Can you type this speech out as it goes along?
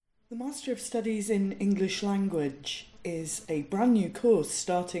The Master of Studies in English Language is a brand new course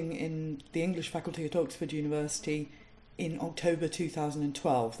starting in the English faculty at Oxford University in October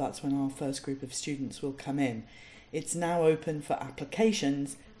 2012. That's when our first group of students will come in. It's now open for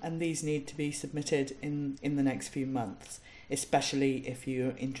applications, and these need to be submitted in the next few months, especially if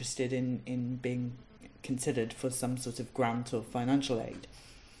you're interested in being considered for some sort of grant or financial aid.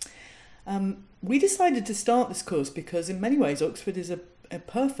 We decided to start this course because in many ways Oxford is a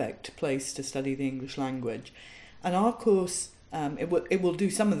perfect place to study the English language, and our course it will do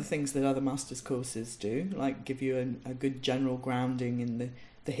some of the things that other masters courses do, like give you a good general grounding in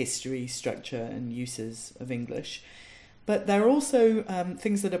the history, structure and uses of English, but there are also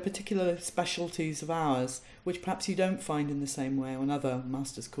things that are particular specialties of ours which perhaps you don't find in the same way on other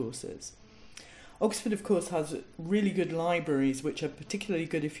masters courses. Oxford, of course, has really good libraries which are particularly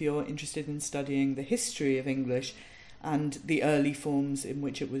good if you're interested in studying the history of English and the early forms in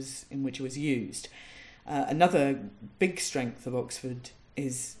which it was used. Another big strength of Oxford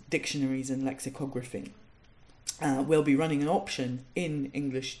is dictionaries and lexicography. We'll be running an option in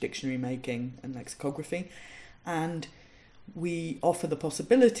English dictionary making and lexicography, and we offer the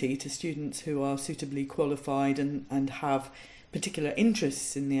possibility to students who are suitably qualified and have particular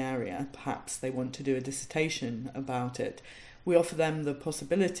interests in the area, perhaps they want to do a dissertation about it, we offer them the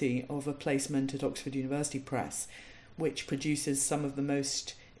possibility of a placement at Oxford University Press, which produces some of the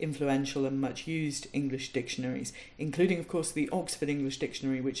most influential and much used English dictionaries, including, of course, the Oxford English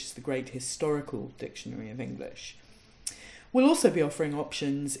Dictionary, which is the great historical dictionary of English. We'll also be offering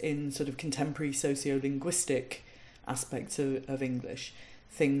options in sort of contemporary sociolinguistic aspects of English,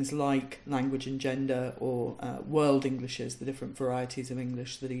 things like language and gender, or world Englishes, the different varieties of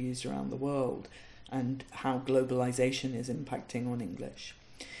English that are used around the world, and how globalization is impacting on English.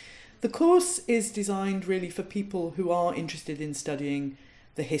 The course is designed really for people who are interested in studying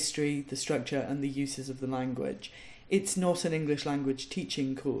the history, the structure and the uses of the language. It's not an English language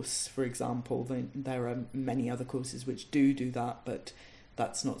teaching course, for example. There are many other courses which do that, but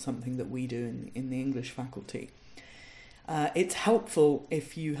that's not something that we do in the English faculty. It's helpful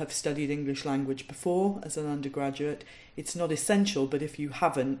if you have studied English language before as an undergraduate. It's not essential, but if you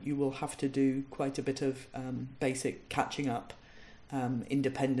haven't, you will have to do quite a bit of basic catching up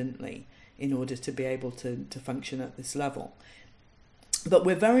independently in order to be able to function at this level. But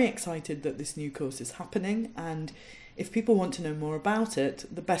we're very excited that this new course is happening, and if people want to know more about it,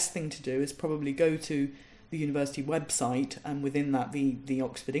 the best thing to do is probably go to the university website, and within that the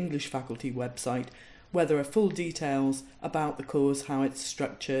Oxford English Faculty website, where there are full details about the course, how it's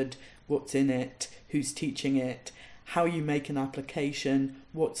structured, what's in it, who's teaching it, how you make an application,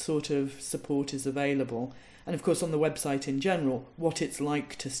 what sort of support is available, and of course on the website in general, what it's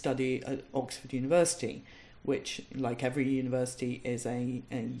like to study at Oxford University, which, like every university, is a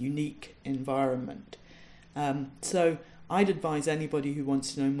unique environment. So I'd advise anybody who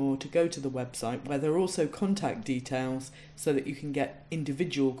wants to know more to go to the website, where there are also contact details so that you can get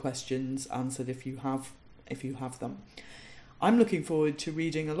individual questions answered if you have them. I'm looking forward to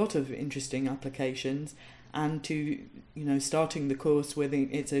reading a lot of interesting applications and to starting the course with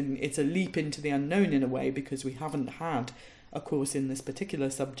it's a leap into the unknown in a way, because we haven't had a course in this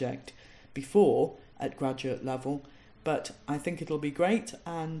particular subject before at graduate level, but I think it'll be great,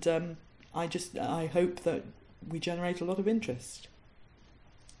 and I hope that we generate a lot of interest.